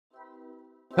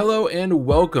Hello and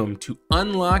welcome to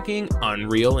Unlocking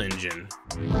Unreal Engine.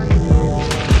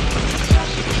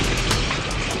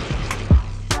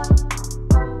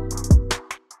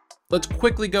 Let's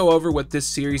quickly go over what this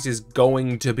series is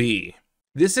going to be.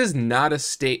 This is not a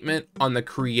statement on the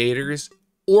creators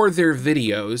or their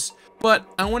videos, but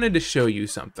I wanted to show you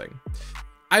something.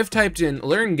 I've typed in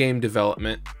Learn Game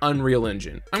Development Unreal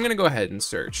Engine. I'm gonna go ahead and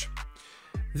search.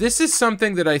 This is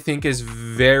something that I think is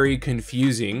very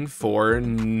confusing for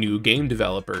new game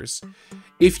developers.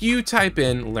 If you type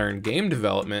in Learn Game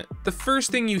Development, the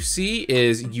first thing you see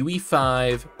is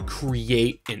UE5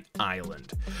 Create an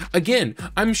Island. Again,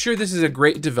 I'm sure this is a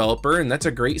great developer and that's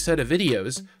a great set of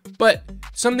videos, but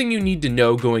something you need to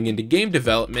know going into game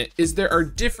development is there are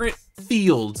different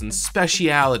fields and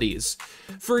specialities.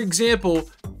 For example,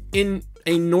 in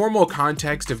a normal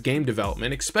context of game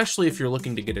development, especially if you're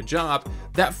looking to get a job,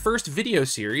 that first video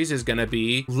series is going to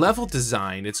be level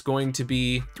design. It's going to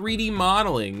be 3D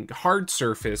modeling, hard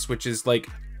surface, which is like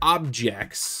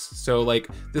objects. So like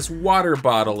this water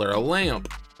bottle or a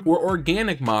lamp, or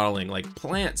organic modeling like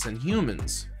plants and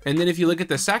humans. And then if you look at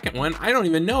the second one, I don't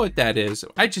even know what that is.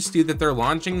 I just see that they're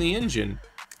launching the engine.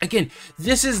 Again,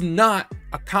 this is not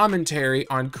a commentary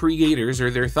on creators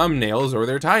or their thumbnails or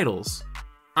their titles.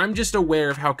 I'm just aware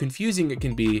of how confusing it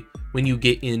can be when you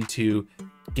get into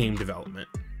game development.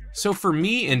 So for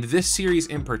me and this series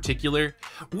in particular,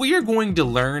 what you're going to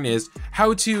learn is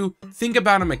how to think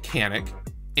about a mechanic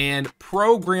and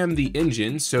program the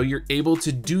engine so you're able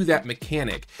to do that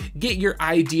mechanic. Get your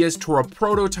ideas to a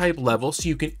prototype level so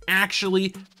you can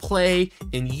actually play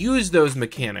and use those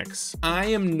mechanics. I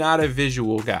am not a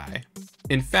visual guy.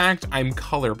 In fact, I'm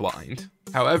colorblind.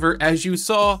 However, as you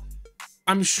saw,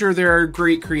 I'm sure there are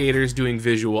great creators doing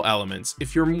visual elements.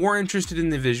 If you're more interested in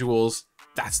the visuals,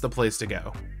 that's the place to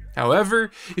go.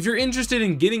 However, if you're interested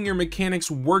in getting your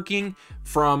mechanics working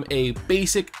from a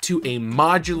basic to a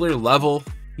modular level,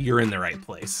 you're in the right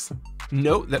place.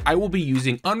 Note that I will be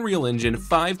using Unreal Engine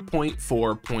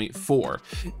 5.4.4.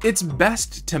 It's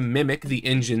best to mimic the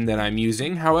engine that I'm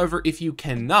using. However, if you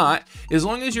cannot, as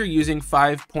long as you're using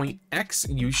 5.x,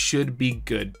 you should be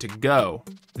good to go.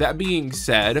 That being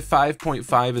said,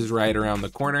 5.5 is right around the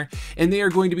corner, and they are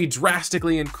going to be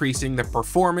drastically increasing the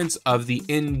performance of the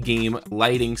in-game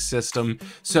lighting system.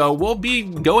 So we'll be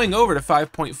going over to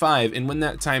 5.5, and when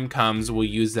that time comes, we'll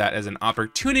use that as an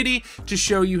opportunity to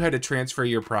show you how to transfer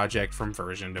your project from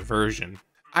version to version.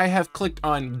 I have clicked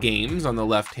on games on the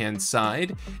left hand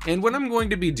side, and what I'm going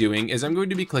to be doing is I'm going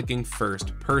to be clicking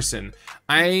first person.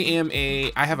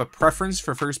 I have a preference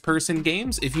for first person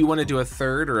games. If you want to do a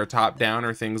third or a top down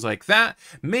or things like that,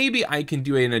 maybe I can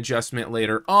do an adjustment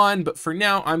later on, but for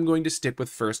now I'm going to stick with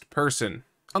first person.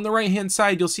 On the right hand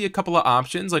side, you'll see a couple of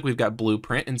options, like we've got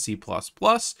Blueprint and C++.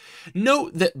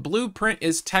 Note that Blueprint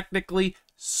is technically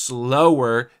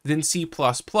slower than C++,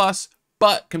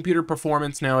 but computer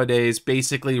performance nowadays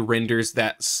basically renders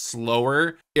that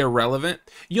slower irrelevant.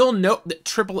 You'll note that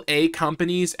AAA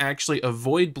companies actually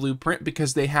avoid Blueprint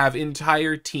because they have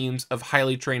entire teams of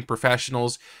highly trained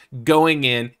professionals going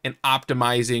in and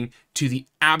optimizing to the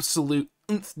absolute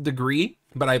nth degree.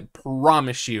 But I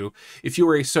promise you, if you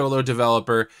are a solo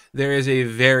developer, there is a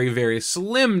very, very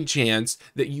slim chance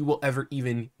that you will ever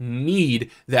even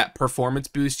need that performance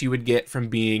boost you would get from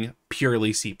being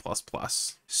purely C++.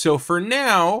 So for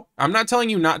now, I'm not telling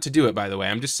you not to do it, by the way.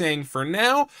 I'm just saying for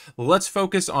now, let's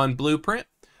focus on Blueprint.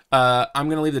 I'm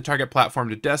going to leave the target platform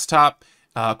to desktop.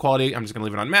 Quality, I'm just going to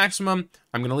leave it on maximum.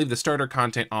 I'm going to leave the starter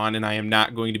content on, and I am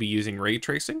not going to be using ray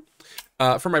tracing.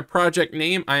 For my project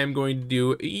name, I am going to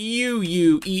do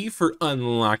UUE for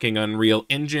Unlocking Unreal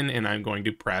Engine, and I'm going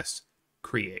to press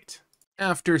Create.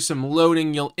 After some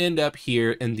loading, you'll end up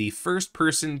here in the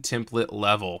first-person template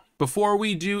level. Before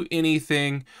we do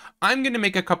anything, I'm going to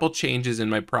make a couple changes in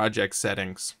my project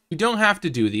settings. You don't have to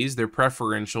do these, they're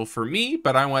preferential for me,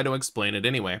 but I want to explain it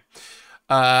anyway.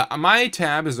 My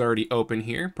tab is already open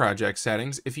here, Project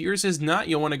Settings. If yours is not,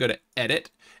 you'll want to go to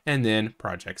Edit, and then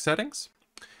Project Settings.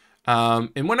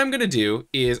 And what I'm going to do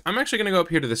is I'm actually going to go up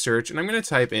here to the search and I'm going to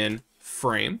type in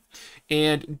frame,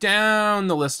 and down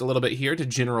the list a little bit here to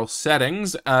general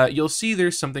settings, you'll see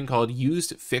there's something called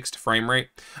used fixed frame rate.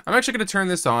 I'm actually going to turn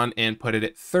this on and put it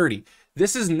at 30.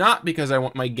 This is not because I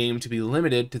want my game to be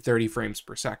limited to 30 frames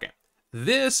per second.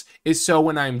 This is so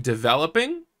when I'm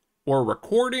developing or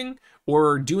recording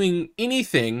or doing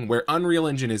anything where Unreal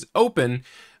Engine is open,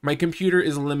 my computer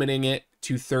is limiting it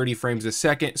to 30 frames a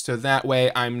second, so that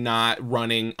way I'm not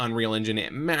running Unreal Engine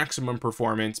at maximum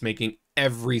performance, making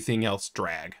everything else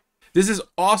drag. This is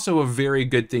also a very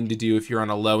good thing to do if you're on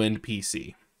a low-end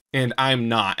PC, and I'm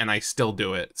not, and I still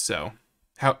do it, so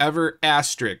However,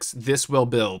 asterisk, this will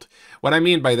build. What I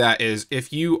mean by that is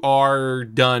if you are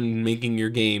done making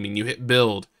your game and you hit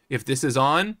build, if this is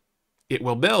on, it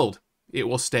will build. It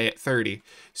will stay at 30.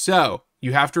 So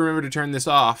you have to remember to turn this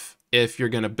off if you're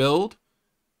going to build,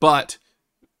 but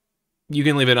you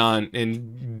can leave it on,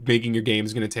 and making your game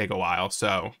is going to take a while,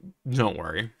 so don't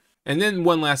worry. And then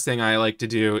one last thing I like to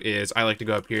do is I like to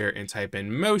go up here and type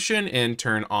in motion and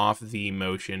turn off the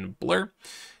motion blur.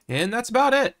 And that's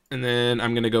about it. And then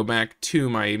I'm going to go back to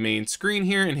my main screen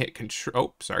here and hit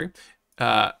Control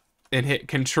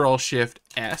Shift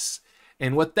S.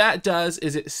 And what that does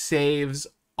is it saves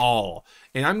all.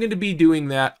 And I'm going to be doing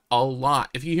that a lot.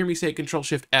 If you hear me say Control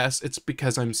Shift S, it's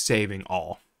because I'm saving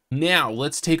all. Now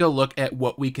let's take a look at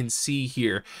what we can see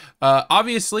here.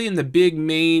 Obviously in the big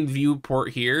main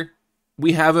viewport here,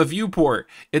 we have a viewport.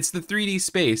 It's the 3D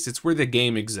space. It's where the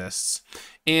game exists.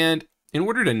 And in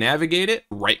order to navigate it,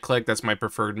 right click, that's my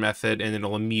preferred method, and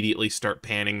it'll immediately start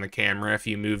panning the camera if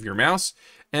you move your mouse.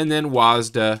 And then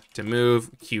WASD to move,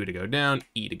 Q to go down,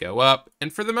 E to go up.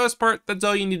 And for the most part, that's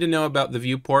all you need to know about the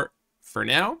viewport for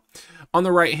now. On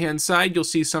the right hand side, you'll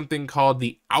see something called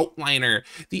the outliner.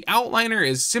 The outliner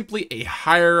is simply a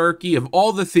hierarchy of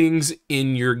all the things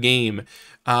in your game,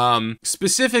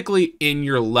 specifically in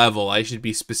your level. I should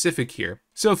be specific here.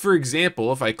 So for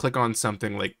example, if I click on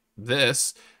something like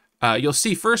this, you'll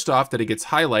see first off that it gets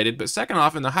highlighted, but second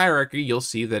off in the hierarchy, you'll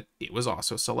see that it was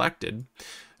also selected.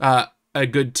 A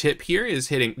good tip here is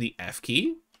hitting the F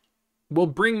key will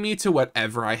bring me to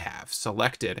whatever I have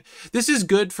selected. This is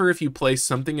good for if you place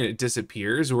something and it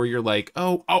disappears, or you're like,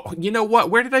 oh, you know what?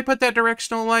 Where did I put that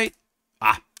directional light?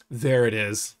 Ah, there it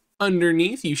is.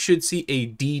 Underneath, you should see a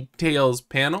details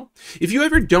panel. If you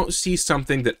ever don't see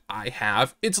something that I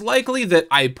have, it's likely that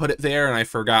I put it there and I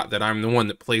forgot that I'm the one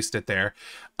that placed it there.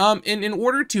 And in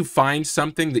order to find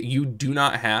something that you do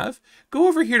not have, go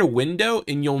over here to Window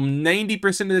and you'll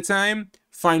 90% of the time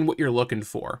find what you're looking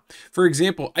for. For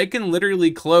example, I can literally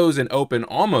close and open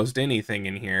almost anything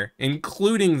in here,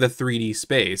 including the 3D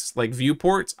space. Like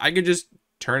viewports, I could just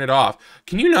turn it off.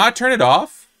 Can you not turn it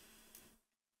off?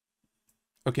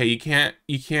 Okay, you can't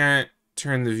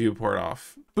turn the viewport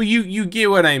off. But you get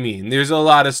what I mean. There's a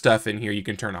lot of stuff in here you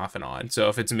can turn off and on. So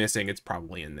if it's missing, it's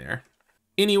probably in there.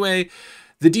 Anyway,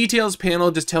 the details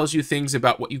panel just tells you things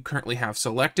about what you currently have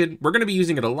selected. We're going to be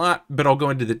using it a lot, but I'll go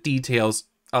into the details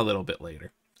a little bit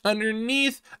later.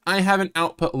 Underneath, I have an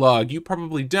output log. You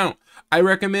probably don't. I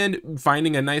recommend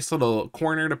finding a nice little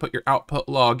corner to put your output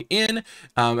log in.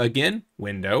 Again,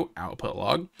 Window, output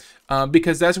log,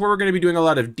 because that's where we're going to be doing a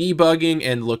lot of debugging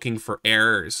and looking for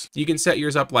errors. You can set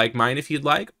yours up like mine if you'd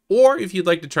like, or if you'd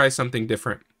like to try something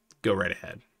different, go right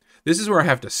ahead. This is where I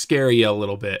have to scare you a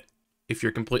little bit. If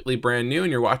you're completely brand new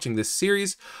and you're watching this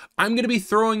series, I'm going to be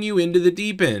throwing you into the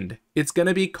deep end. It's going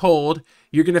to be cold.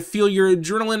 You're going to feel your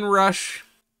adrenaline rush,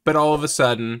 but all of a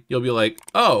sudden you'll be like,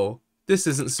 oh, this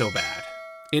isn't so bad.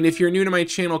 And if you're new to my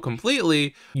channel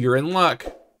completely, you're in luck.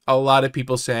 A lot of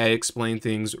people say I explain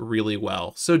things really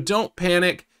well. So don't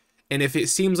panic. And if it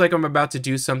seems like I'm about to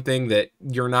do something that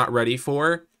you're not ready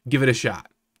for, give it a shot.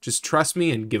 Just trust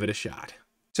me and give it a shot.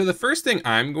 So the first thing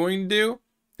I'm going to do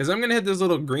is I'm going to hit this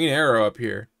little green arrow up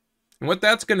here. And what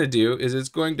that's going to do is it's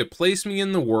going to place me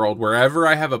in the world wherever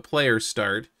I have a player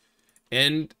start,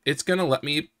 and it's going to let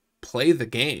me play the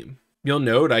game. You'll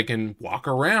note I can walk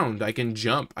around, I can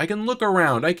jump, I can look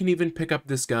around, I can even pick up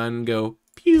this gun and go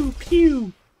pew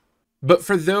pew. But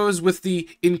for those with the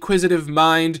inquisitive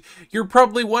mind, you're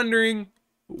probably wondering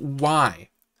why?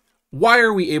 Why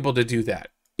are we able to do that?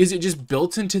 Is it just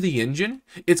built into the engine?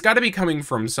 It's got to be coming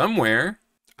from somewhere.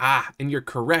 Ah, and you're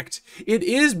correct. It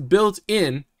is built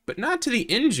in, but not to the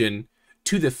engine,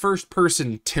 to the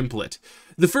first-person template.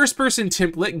 The first-person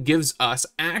template gives us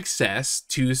access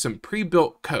to some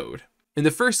pre-built code. And the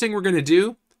first thing we're going to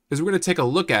do is we're going to take a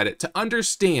look at it to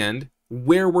understand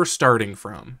where we're starting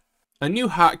from. A new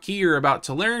hotkey you're about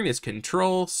to learn is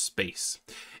Control Space.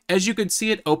 As you can see,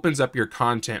 it opens up your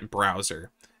content browser.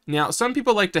 Now, some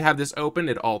people like to have this open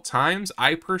at all times.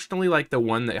 I personally like the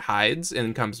one that hides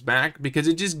and comes back because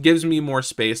it just gives me more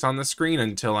space on the screen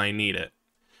until I need it.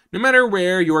 No matter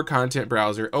where your content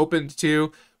browser opens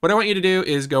to, what I want you to do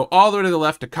is go all the way to the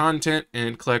left to Content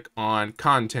and click on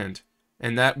Content.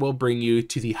 And that will bring you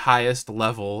to the highest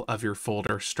level of your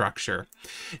folder structure.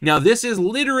 Now, this is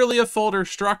literally a folder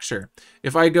structure.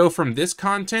 If I go from this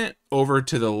content over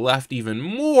to the left even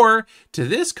more to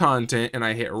this content and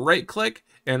I hit right click,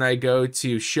 and I go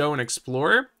to Show and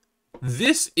Explorer,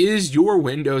 this is your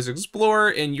Windows Explorer,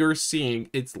 and you're seeing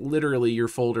it's literally your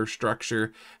folder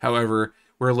structure. However,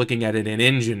 we're looking at it in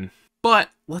Engine. But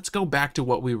let's go back to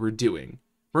what we were doing.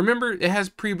 Remember, it has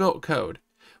pre-built code.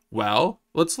 Well,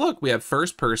 let's look. We have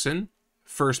first person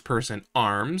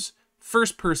arms,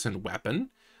 first person weapon,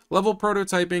 level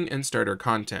prototyping, and starter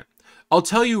content. I'll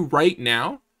tell you right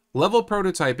now, level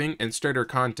prototyping and starter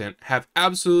content have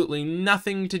absolutely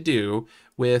nothing to do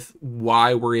with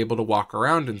why we're able to walk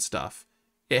around and stuff.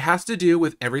 It has to do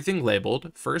with everything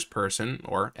labeled first person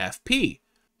or FP.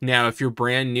 Now, if you're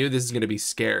brand new, this is going to be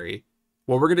scary.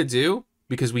 What we're going to do,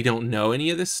 because we don't know any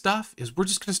of this stuff, is we're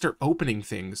just going to start opening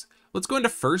things. Let's go into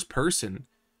first person.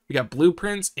 We got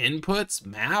blueprints, inputs,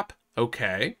 map.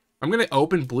 Okay. I'm going to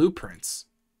open blueprints.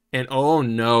 And oh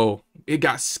no, it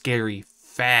got scary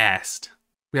fast.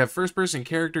 We have first person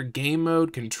character, game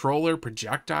mode, controller,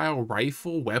 projectile,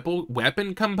 rifle,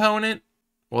 weapon component.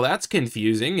 Well, that's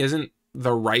confusing. Isn't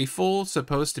the rifle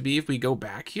supposed to be if we go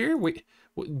back here? Wait,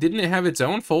 didn't it have its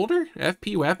own folder?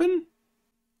 FP weapon?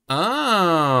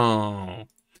 Oh.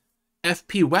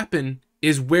 FP weapon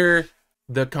is where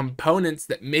the components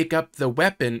that make up the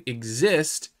weapon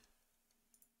exist.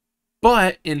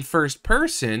 But in first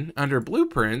person, under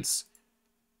blueprints,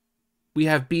 we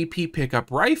have BP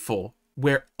pickup rifle,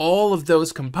 where all of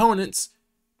those components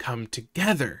come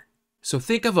together. So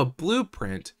think of a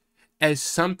blueprint as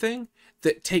something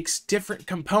that takes different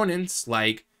components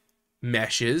like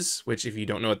meshes, which if you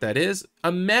don't know what that is,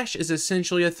 a mesh is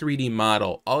essentially a 3D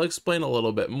model. I'll explain a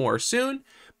little bit more soon,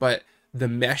 but the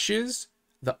meshes,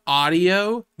 the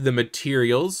audio, the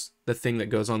materials, the thing that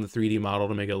goes on the 3D model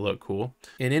to make it look cool,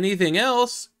 and anything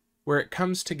else where it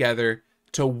comes together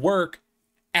to work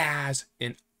as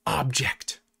an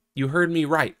object. You heard me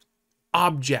right.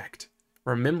 Object.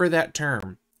 Remember that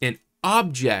term. An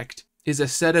object is a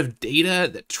set of data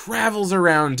that travels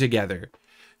around together.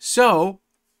 So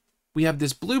we have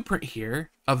this blueprint here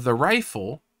of the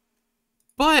rifle,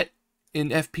 but in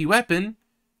FP weapon,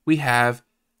 we have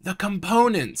the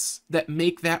components that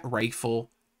make that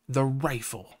rifle the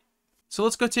rifle. So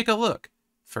let's go take a look.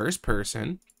 First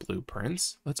person,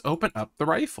 blueprints. Let's open up the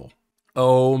rifle.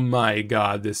 Oh my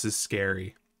God, this is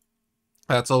scary.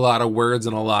 That's a lot of words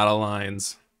and a lot of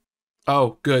lines.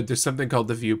 Oh, good. There's something called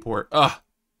the viewport. Oh,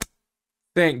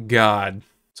 thank God.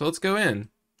 So let's go in.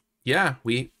 Yeah,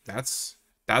 that's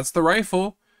the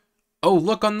rifle. Oh,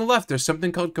 look on the left. There's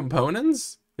something called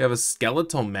components. We have a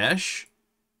skeletal mesh.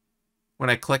 When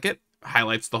I click it,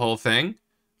 highlights the whole thing.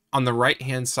 On the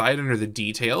right-hand side under the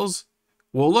details,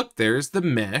 well, look, there's the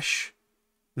mesh.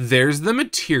 There's the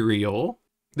material.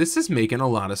 This is making a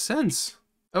lot of sense.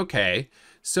 Okay,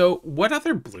 so what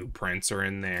other blueprints are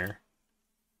in there?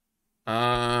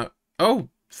 Oh,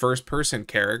 first person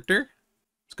character.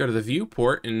 Let's go to the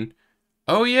viewport and,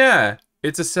 oh yeah,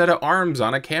 it's a set of arms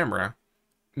on a camera.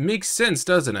 Makes sense,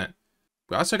 doesn't it?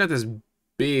 We also got this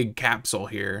big capsule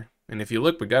here. And if you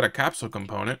look, we got a capsule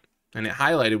component and it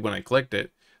highlighted when I clicked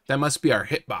it. That must be our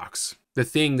hitbox. The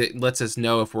thing that lets us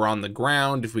know if we're on the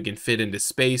ground, if we can fit into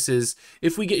spaces,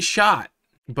 if we get shot.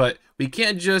 But we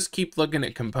can't just keep looking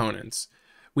at components.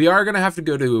 We are going to have to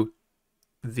go to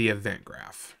the event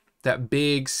graph. That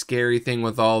big scary thing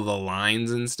with all the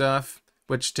lines and stuff.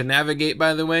 Which to navigate,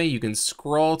 by the way, you can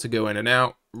scroll to go in and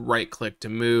out, right click to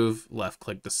move, left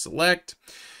click to select.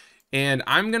 And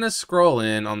I'm going to scroll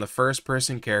in on the first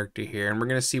person character here, and we're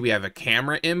going to see we have a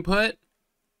camera input,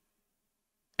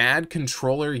 add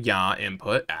controller yaw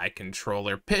input, add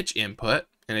controller pitch input,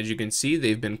 and as you can see,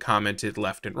 they've been commented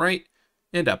left and right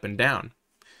and up and down.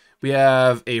 We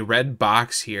have a red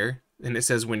box here, and it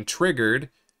says when triggered,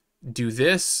 do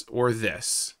this or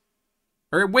this.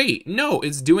 Or wait, no,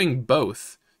 it's doing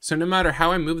both. So no matter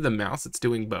how I move the mouse, it's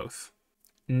doing both.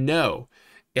 No,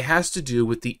 it has to do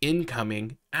with the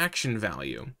incoming action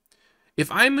value.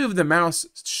 If I move the mouse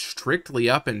strictly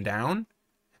up and down,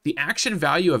 the action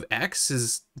value of X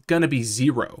is gonna be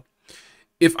 0.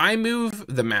 If I move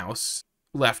the mouse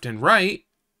left and right,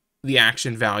 the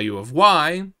action value of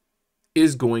Y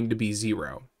is going to be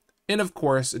 0. And of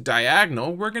course,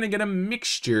 diagonal, we're gonna get a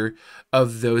mixture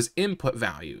of those input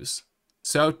values.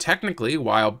 So technically,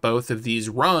 while both of these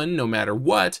run, no matter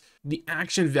what, the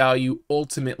action value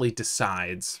ultimately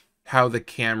decides how the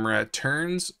camera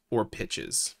turns or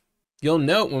pitches. You'll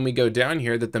note when we go down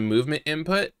here that the movement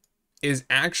input is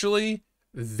actually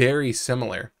very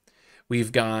similar.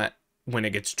 We've got, when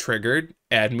it gets triggered,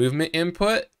 add movement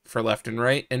input for left and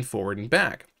right and forward and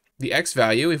back. The X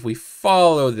value, if we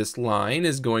follow this line,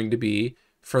 is going to be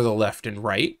for the left and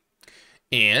right.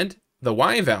 And the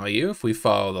Y value, if we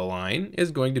follow the line,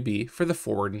 is going to be for the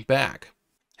forward and back.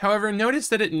 However, notice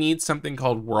that it needs something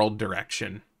called world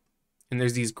direction. And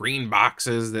there's these green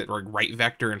boxes that are right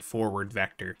vector and forward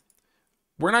vector.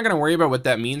 We're not going to worry about what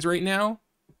that means right now,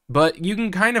 But you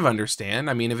can kind of understand.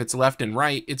 I mean, if it's left and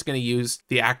right, it's going to use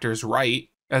the actor's right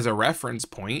as a reference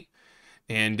point.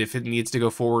 And if it needs to go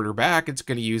forward or back, it's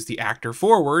going to use the actor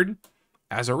forward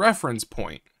as a reference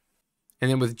point. And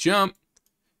then with jump,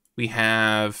 we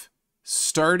have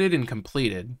started and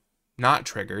completed, not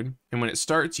triggered. And when it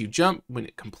starts, you jump. When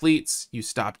it completes, you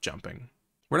stop jumping.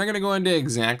 We're not going to go into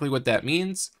exactly what that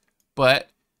means,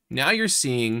 but now you're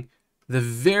seeing the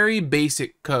very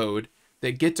basic code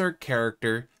that gets our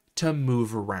character to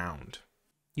move around.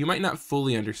 You might not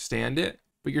fully understand it,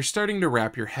 but you're starting to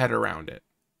wrap your head around it.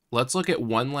 Let's look at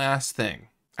one last thing.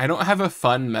 I don't have a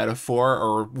fun metaphor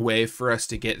or way for us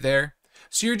to get there,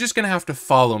 so you're just going to have to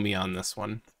follow me on this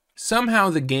one. Somehow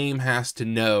the game has to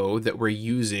know that we're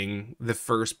using the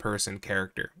first person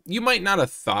character. You might not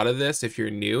have thought of this if you're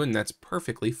new, and that's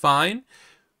perfectly fine,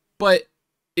 but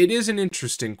it is an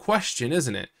interesting question,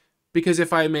 isn't it? Because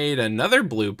if I made another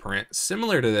blueprint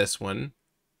similar to this one,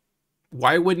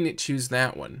 why wouldn't it choose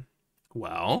that one?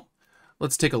 Well,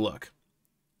 let's take a look.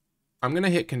 I'm going to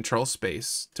hit Control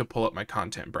Space to pull up my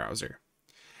content browser.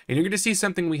 And you're going to see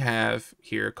something we have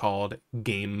here called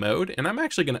Game Mode, and I'm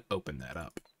actually going to open that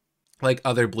up. Like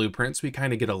other blueprints, we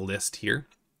kind of get a list here.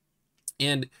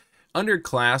 And under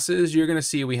classes, you're going to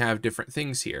see we have different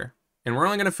things here. And we're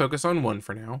only going to focus on one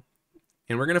for now.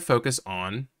 And we're going to focus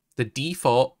on the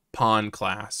default pawn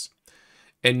class.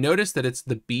 And notice that it's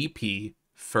the BP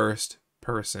first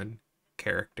person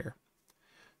character.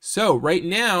 So right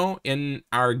now in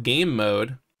our game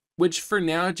mode, which for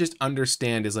now just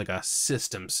understand is like a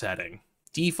system setting,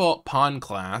 default pawn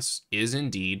class is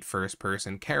indeed first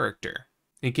person character.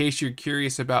 In case you're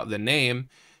curious about the name,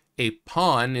 a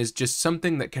pawn is just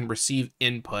something that can receive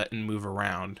input and move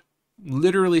around.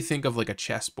 Literally think of like a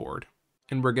chessboard.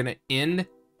 And we're gonna end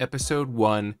episode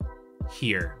 1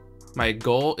 here. My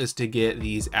goal is to get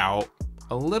these out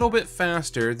a little bit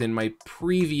faster than my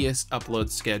previous upload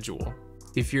schedule.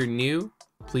 If you're new,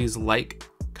 please like,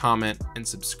 comment, and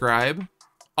subscribe.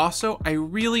 Also, I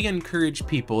really encourage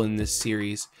people in this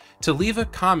series to leave a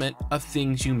comment of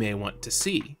things you may want to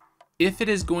see. If it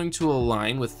is going to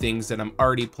align with things that I'm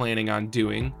already planning on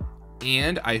doing,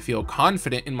 and I feel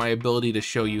confident in my ability to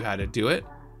show you how to do it,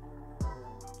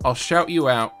 I'll shout you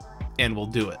out and we'll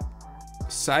do it.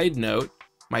 Side note,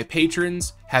 my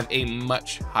patrons have a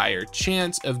much higher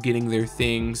chance of getting their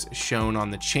things shown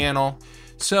on the channel.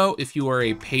 So if you are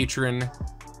a patron,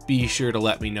 be sure to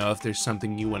let me know if there's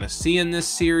something you want to see in this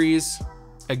series.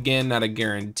 Again, not a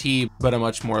guarantee, but a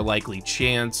much more likely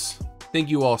chance. Thank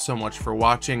you all so much for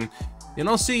watching, and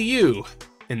I'll see you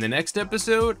in the next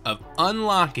episode of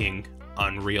Unlocking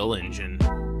Unreal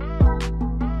Engine.